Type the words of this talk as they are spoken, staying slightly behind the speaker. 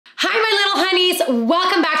honeys,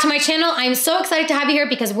 welcome back to my channel. I'm so excited to have you here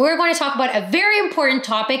because we're going to talk about a very important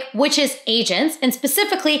topic, which is agents, and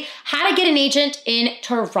specifically how to get an agent in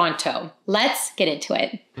Toronto. Let's get into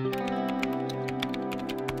it.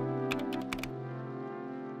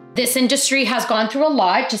 This industry has gone through a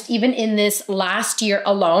lot, just even in this last year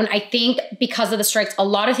alone. I think because of the strikes, a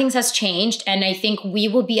lot of things has changed, and I think we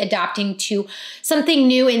will be adapting to something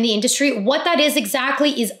new in the industry. What that is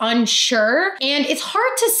exactly is unsure, and it's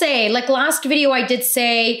hard to say. Like last video, I did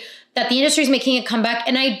say that the industry is making a comeback,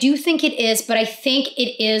 and I do think it is, but I think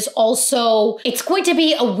it is also, it's going to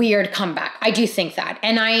be a weird comeback. I do think that.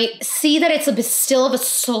 And I see that it's a bit still of a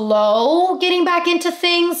slow getting back into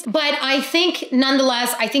things, but I think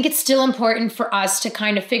nonetheless, I think it's still important for us to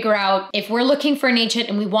kind of figure out if we're looking for an agent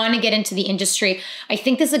and we want to get into the industry, I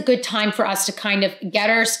think this is a good time for us to kind of get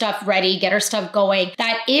our stuff ready, get our stuff going,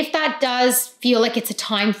 that if that does feel like it's a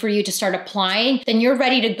time for you to start applying, then you're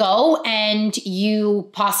ready to go and you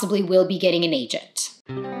possibly will be getting an agent.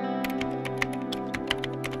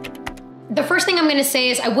 The first thing I'm going to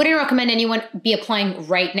say is I wouldn't recommend anyone be applying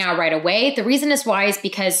right now, right away. The reason is why is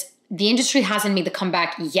because the industry hasn't made the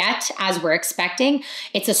comeback yet as we're expecting.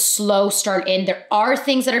 It's a slow start in. There are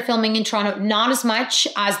things that are filming in Toronto, not as much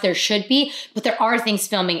as there should be, but there are things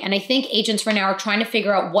filming. And I think agents right now are trying to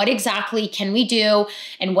figure out what exactly can we do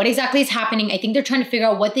and what exactly is happening. I think they're trying to figure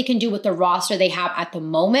out what they can do with the roster they have at the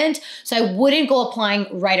moment. So I wouldn't go applying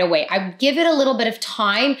right away. I would give it a little bit of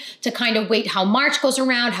time to kind of wait how March goes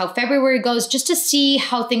around, how February goes, just to see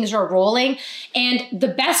how things are rolling. And the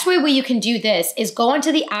best way you can do this is go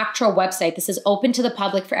onto the ACTRA website. This is open to the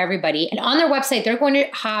public for everybody. And on their website, they're going to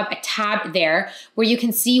have a tab there where you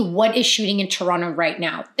can see what is shooting in Toronto right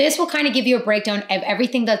now. This will kind of give you a breakdown of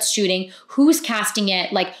everything that's shooting, who's casting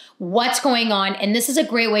it, like what's going on. And this is a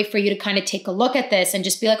great way for you to kind of take a look at this and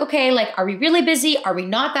just be like, okay, like, are we really busy? Are we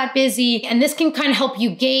not that busy? And this can kind of help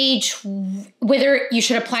you gauge whether you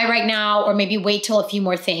should apply right now or maybe wait till a few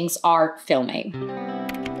more things are filming.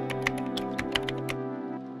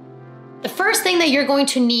 The first thing that you're going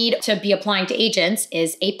to need to be applying to agents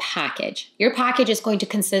is a package. Your package is going to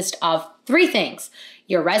consist of three things: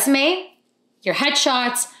 your resume, your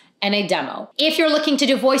headshots, and a demo. If you're looking to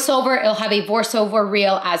do voiceover, it'll have a voiceover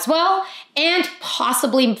reel as well. And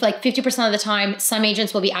possibly like 50% of the time, some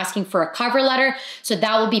agents will be asking for a cover letter. So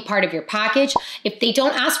that will be part of your package. If they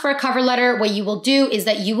don't ask for a cover letter, what you will do is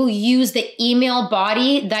that you will use the email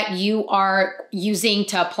body that you are using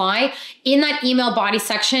to apply. In that email body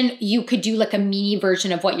section, you could do like a mini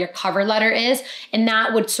version of what your cover letter is. And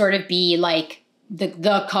that would sort of be like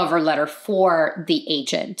the cover letter for the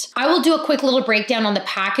agent. I will do a quick little breakdown on the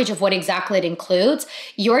package of what exactly it includes.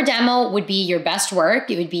 Your demo would be your best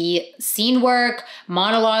work. It would be scene work,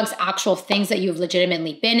 monologues, actual things that you've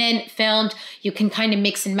legitimately been in, filmed. You can kind of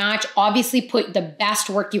mix and match. Obviously put the best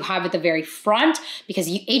work you have at the very front because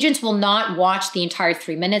agents will not watch the entire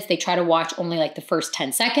 3 minutes. They try to watch only like the first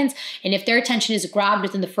 10 seconds. And if their attention is grabbed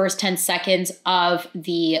within the first 10 seconds of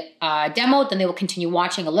the demo, then they will continue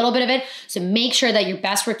watching a little bit of it. So make sure that your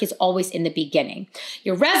best work is always in the beginning.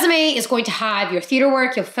 Your resume is going to have your theater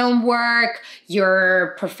work, your film work,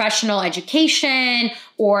 your professional education,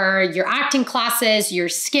 or your acting classes, your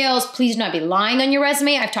skills. Please do not be lying on your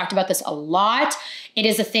resume. I've talked about this a lot. It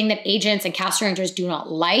is a thing that agents and casting directors do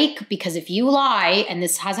not like, because if you lie, and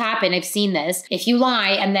this has happened, I've seen this, if you lie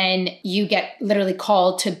and then you get literally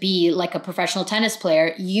called to be like a professional tennis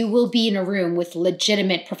player, you will be in a room with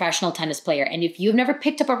legitimate professional tennis player. And if you've never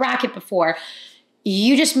picked up a racket before,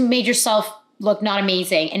 you just made yourself look not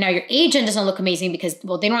amazing. And now your agent doesn't look amazing because,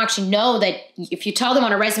 well, they don't actually know that if you tell them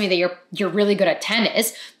on a resume that you're really good at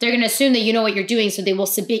tennis, they're going to assume that you know what you're doing. So they will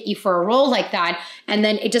submit you for a role like that. And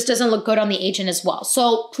then it just doesn't look good on the agent as well.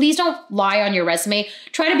 So please don't lie on your resume.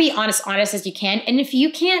 Try to be honest as you can. And if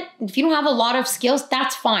you don't have a lot of skills,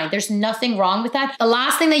 that's fine. There's nothing wrong with that. The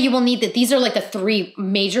last thing that you will need, that these are like the three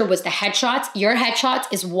major, was the headshots. Your headshots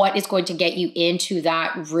is what is going to get you into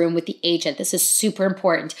that room with the agent. This is super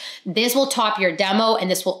important. This will top your demo,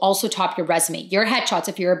 and this will also top your resume. Your headshots,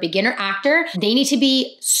 if you're a beginner actor, they need to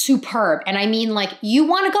be superb. And I mean, like, you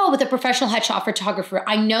want to go with a professional headshot photographer.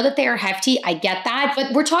 I know that they are hefty. I get that,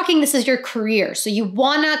 but we're talking, this is your career. So you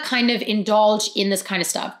want to kind of indulge in this kind of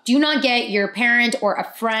stuff. Do not get your parent or a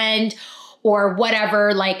friend or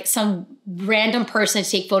whatever, like some random person to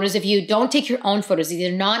take photos of you. Don't take your own photos.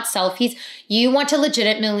 These are not selfies. You want to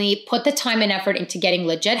legitimately put the time and effort into getting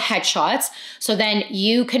legit headshots, so then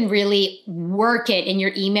you can really work it in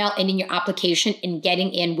your email and in your application in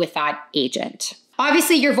getting in with that agent.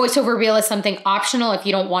 Obviously, your voiceover reel is something optional. If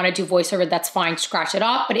you don't want to do voiceover, that's fine, scratch it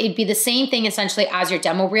off. But it'd be the same thing essentially as your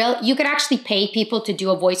demo reel. You could actually pay people to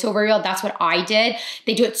do a voiceover reel. That's what I did.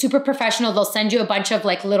 They do it super professional. They'll send you a bunch of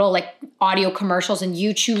like little like audio commercials and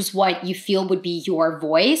you choose what you feel would be your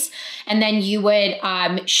voice. And then you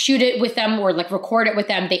would shoot it with them or like record it with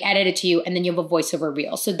them. They edit it to you and then you have a voiceover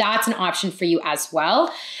reel. So that's an option for you as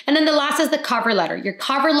well. And then the last is the cover letter. Your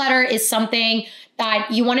cover letter is something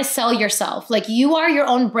that you want to sell yourself. Like you are your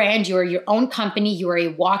own brand, you are your own company, you are a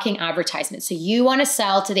walking advertisement. So you want to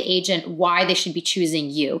sell to the agent why they should be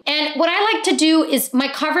choosing you. And what I like to do is my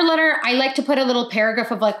cover letter, I like to put a little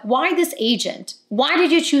paragraph of like, why this agent? Why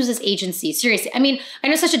did you choose this agency? Seriously. I mean, I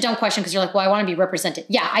know it's such a dumb question because you're like, well, I want to be represented.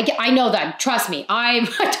 Yeah, I know that. Trust me. I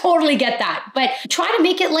totally get that. But try to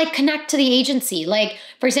make it like connect to the agency. Like,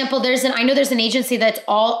 for example, I know there's an agency that's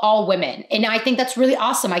all women. And I think that's really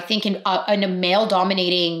awesome. I think in a male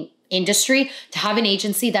dominating industry to have an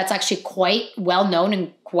agency that's actually quite well known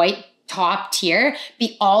and quite top tier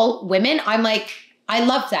be all women. I'm like, I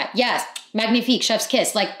love that. Yes. Magnifique, chef's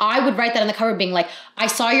kiss. Like I would write that on the cover being like, I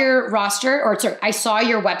saw your roster I saw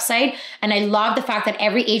your website and I love the fact that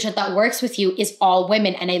every agent that works with you is all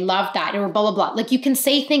women and I love that or blah, blah, blah. Like you can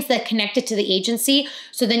say things that connect it to the agency.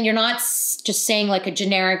 So then you're not just saying like a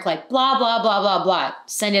generic, like blah, blah, blah, blah, blah.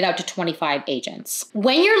 Send it out to 25 agents.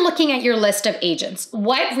 When you're looking at your list of agents,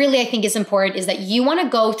 what really I think is important is that you want to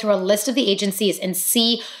go through a list of the agencies and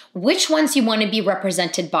see which ones you want to be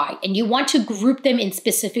represented by. And you want to group them in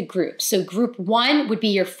specific groups. So group 1 would be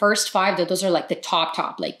your first 5. Those are like the top.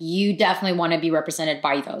 Like you definitely want to be represented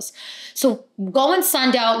by those. So go and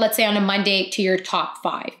send out, let's say on a Monday, to your top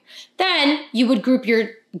 5. Then you would group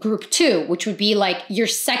your group 2, which would be like your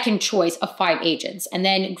second choice of 5 agents. And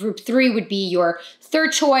then group 3 would be your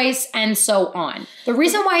third choice and so on. The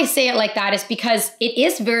reason why I say it like that is because it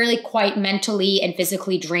is very quite mentally and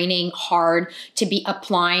physically draining, hard to be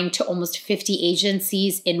applying to almost 50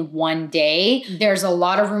 agencies in one day. There's a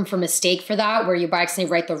lot of room for mistake for that, where you by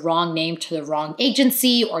accident write the wrong name to the wrong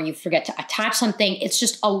agency or you forget to attach something. It's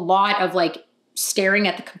just a lot of like staring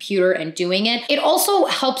at the computer and doing it. It also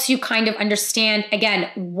helps you kind of understand, again,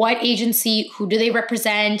 what agency, who do they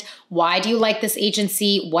represent? Why do you like this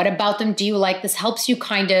agency? What about them do you like? This helps you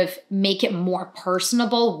kind of make it more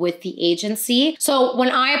personable with the agency. So when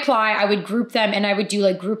I apply, I would group them and I would do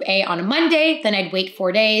like group A on a Monday, then I'd wait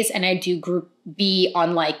 4 days and I'd do group B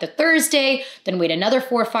on like the Thursday, then wait another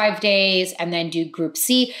 4 or 5 days and then do group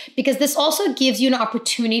C, because this also gives you an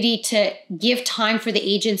opportunity to give time for the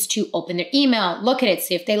agents to open their email, look at it,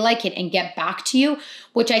 see if they like it and get back to you,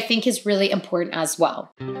 which I think is really important as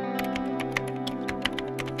well.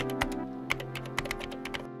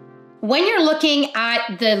 When you're looking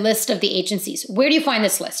at the list of the agencies, where do you find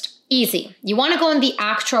this list? Easy. You want to go on the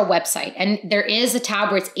ACTRA website and there is a tab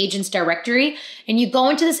where it's agents directory and you go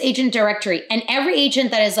into this agent directory and every agent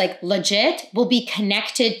that is like legit will be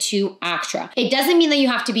connected to ACTRA. It doesn't mean that you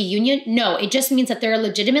have to be union. No, it just means that they're a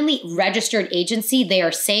legitimately registered agency. They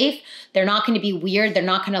are safe. They're not going to be weird. They're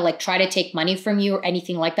not going to like try to take money from you or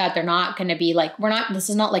anything like that. They're not going to be like, this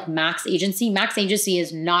is not like Max Agency. Max Agency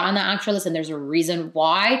is not on the ACTRA list and there's a reason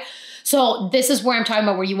why. So this is where I'm talking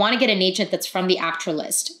about where you want to get an agent that's from the ACTRA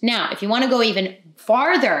list. Now, if you want to go even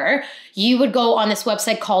farther, you would go on this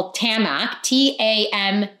website called TAMAC,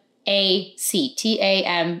 T-A-M-A-C,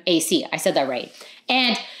 T-A-M-A-C. I said that right.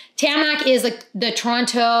 And TAMAC is like the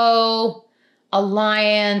Toronto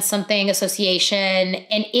Alliance something association,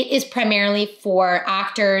 and it is primarily for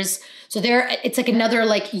actors. So it's like another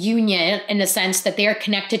like union in the sense that they are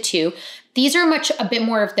connected to. These are a bit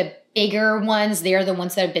more of the bigger ones. They're the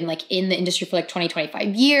ones that have been like in the industry for like 20,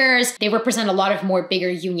 25 years. They represent a lot of more bigger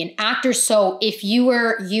union actors. So if you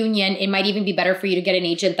were union, it might even be better for you to get an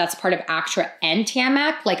agent that's part of ACTRA and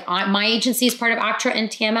TAMAC. Like my agency is part of ACTRA and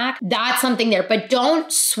TAMAC. That's something there, but don't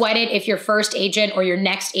sweat it if your first agent or your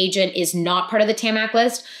next agent is not part of the TAMAC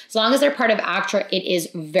list. As long as they're part of ACTRA, it is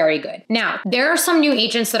very good. Now, there are some new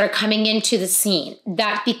agents that are coming into the scene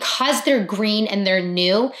that because they're green and they're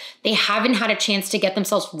new, they haven't had a chance to get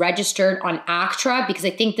themselves registered on ACTRA, because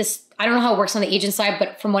I think I don't know how it works on the agent side,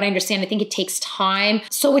 but from what I understand, I think it takes time.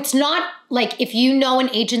 So it's not like if you know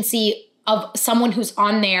an agency of someone who's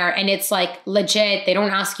on there and it's like legit, they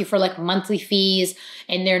don't ask you for like monthly fees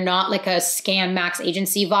and they're not like a scam Max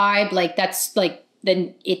Agency vibe, like that's like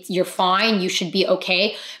then you're fine. You should be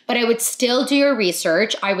okay. But I would still do your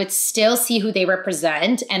research. I would still see who they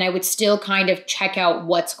represent, and I would still kind of check out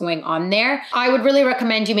what's going on there. I would really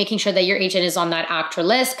recommend you making sure that your agent is on that actor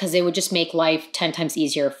list, because it would just make life 10 times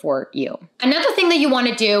easier for you. Another thing that you want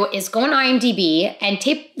to do is go on IMDb and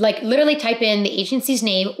literally type in the agency's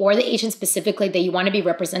name or the agent specifically that you want to be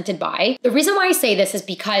represented by. The reason why I say this is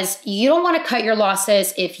because you don't want to cut your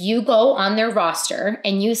losses if you go on their roster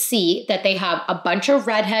and you see that they have a bunch of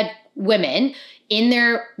redhead women in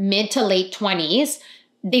their mid to late 20s.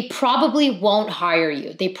 They probably won't hire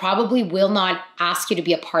you. They probably will not ask you to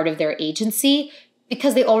be a part of their agency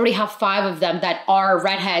because they already have 5 of them that are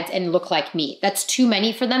redheads and look like me. That's too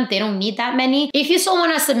many for them. They don't need that many. If you still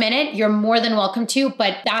want to submit it, you're more than welcome to,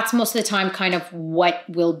 but that's most of the time kind of what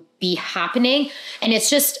will be happening. And it's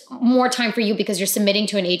just more time for you because you're submitting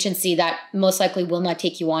to an agency that most likely will not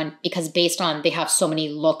take you on because based on they have so many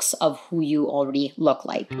looks of who you already look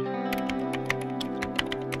like.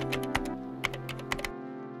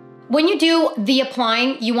 When you do the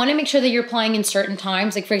applying, you want to make sure that you're applying in certain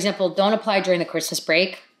times. Like for example, don't apply during the Christmas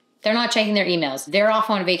break. They're not checking their emails. They're off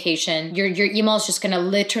on vacation. Your email is just going to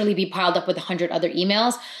literally be piled up with 100 other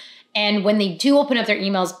emails. And when they do open up their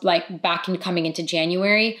emails, like back in coming into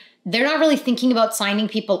January, they're not really thinking about signing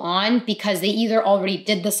people on because they either already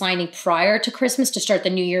did the signing prior to Christmas to start the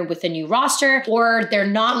new year with a new roster, or they're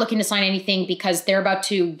not looking to sign anything because they're about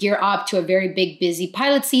to gear up to a very big, busy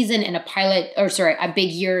pilot season and a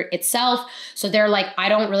big year itself. So they're like, I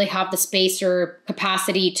don't really have the space or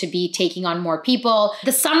capacity to be taking on more people.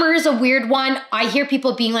 The summer is a weird one. I hear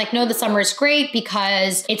people being like, no, the summer is great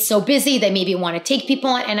because it's so busy. They maybe want to take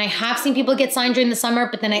people on. And I have seen people get signed during the summer,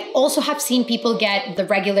 but then I also have seen people get the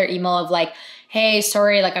regular email of like, hey,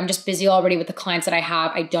 sorry, like I'm just busy already with the clients that I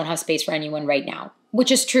have. I don't have space for anyone right now,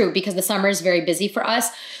 which is true because the summer is very busy for us.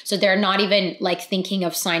 So they're not even like thinking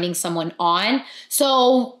of signing someone on.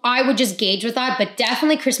 So I would just gauge with that, but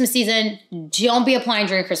definitely Christmas season, don't be applying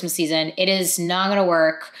during Christmas season. It is not going to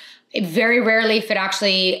work. Very rarely if it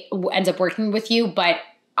actually ends up working with you, but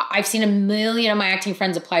I've seen a million of my acting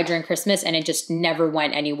friends apply during Christmas and it just never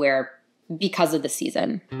went anywhere because of the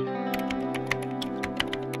season.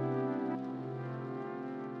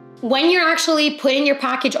 When you're actually putting your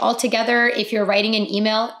package all together, if you're writing an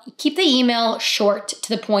email, keep the email short to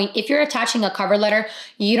the point. If you're attaching a cover letter,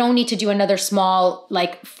 you don't need to do another small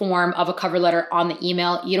like form of a cover letter on the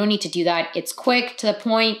email. You don't need to do that. It's quick, to the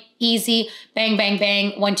point, easy, bang, bang,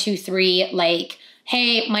 bang, 1, 2, 3, like,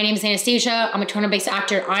 hey, my name is Anastasia. I'm a Toronto-based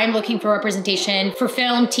actor. I'm looking for representation for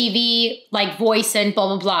film, TV, like voice and blah,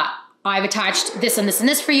 blah, blah. I've attached this and this and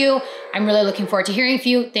this for you. I'm really looking forward to hearing from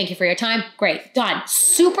you. Thank you for your time. Great, done.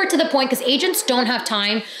 Super to the point because agents don't have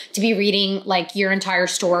time to be reading like your entire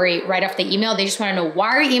story right off the email. They just want to know, why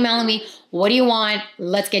are you emailing me? What do you want?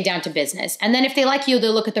 Let's get down to business. And then if they like you,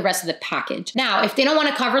 they'll look at the rest of the package. Now, if they don't want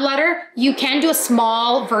a cover letter, you can do a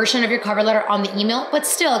small version of your cover letter on the email, but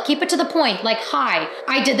still keep it to the point. Like, hi,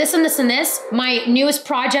 I did this and this and this. My newest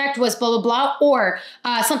project was blah, blah, blah. Or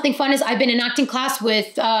something fun is I've been in acting class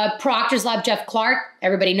with Proctor's Lab, Jeff Clark.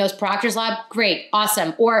 Everybody knows Proctor's Lab. Great,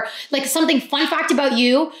 awesome. Or like something fun fact about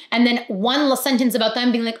you. And then one little sentence about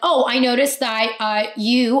them being like, oh, I noticed that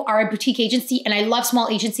you are a boutique agency and I love small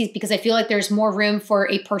agencies because I feel like there's more room for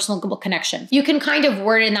a personal connection. You can kind of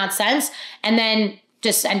word it in that sense and then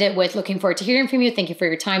just end it with looking forward to hearing from you. Thank you for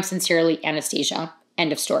your time. Sincerely, Anastasia.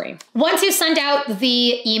 End of story. Once you send out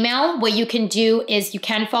the email, what you can do is you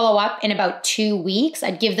can follow up in about 2 weeks.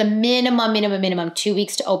 I'd give the minimum 2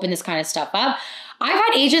 weeks to open this kind of stuff up. I've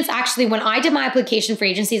had agents actually, when I did my application for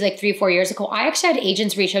agencies like 3 or 4 years ago, I actually had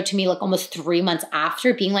agents reach out to me like almost 3 months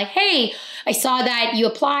after being like, hey, I saw that you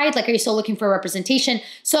applied. Like, are you still looking for representation?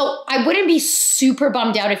 So I wouldn't be super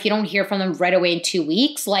bummed out if you don't hear from them right away in 2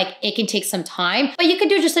 weeks. Like, it can take some time, but you can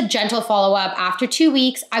do just a gentle follow-up after 2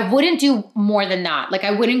 weeks. I wouldn't do more than that. Like,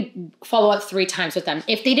 I wouldn't follow up 3 times with them.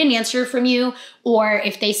 If they didn't answer from you, or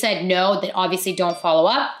if they said no, then obviously don't follow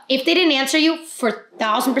up. If they didn't answer you, for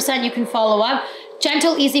 1000% you can follow up.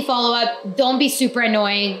 Gentle, easy follow-up. Don't be super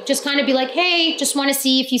annoying. Just kind of be like, hey, just want to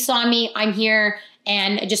see if you saw me. I'm here.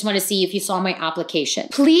 And I just want to see if you saw my application.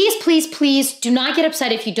 Please, please, please do not get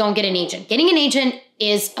upset if you don't get an agent. Getting an agent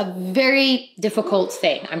is a very difficult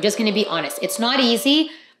thing. I'm just going to be honest. It's not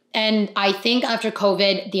easy. And I think after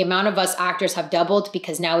COVID, the amount of us actors have doubled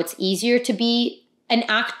because now it's easier to be an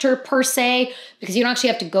actor per se, because you don't actually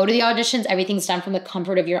have to go to the auditions. Everything's done from the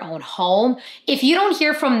comfort of your own home. If you don't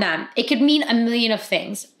hear from them, it could mean a million of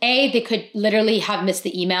things. A, they could literally have missed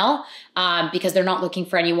the email because they're not looking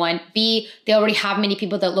for anyone. B, they already have many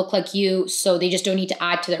people that look like you, so they just don't need to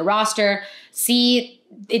add to their roster. C,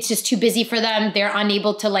 it's just too busy for them. They're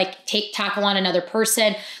unable to like tackle on another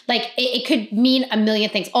person. Like it could mean a million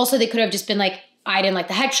things. Also, they could have just been like, I didn't like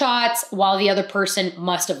the headshots, while the other person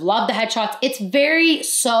must have loved the headshots. It's very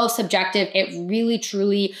so subjective. It really,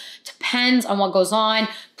 truly depends on what goes on.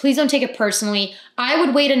 Please don't take it personally. I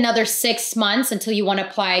would wait another 6 months until you want to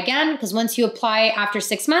apply again, because once you apply after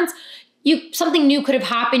 6 months, something new could have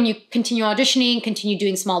happened. You continue auditioning, continue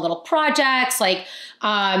doing small little projects, like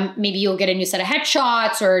maybe you'll get a new set of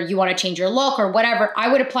headshots, or you want to change your look or whatever.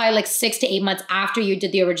 I would apply like 6 to 8 months after you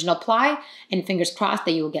did the original apply, and fingers crossed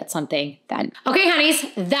that you will get something then. Okay, honeys,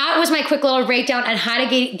 that was my quick little breakdown on how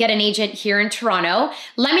to get an agent here in Toronto.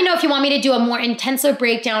 Let me know if you want me to do a more intensive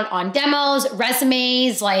breakdown on demos,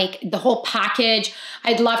 resumes, like the whole package.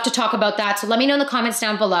 I'd love to talk about that. So let me know in the comments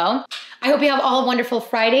down below. I hope you have all a wonderful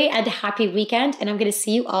Friday and a happy weekend, and I'm gonna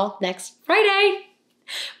see you all next Friday.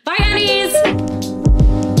 Bye, honeys.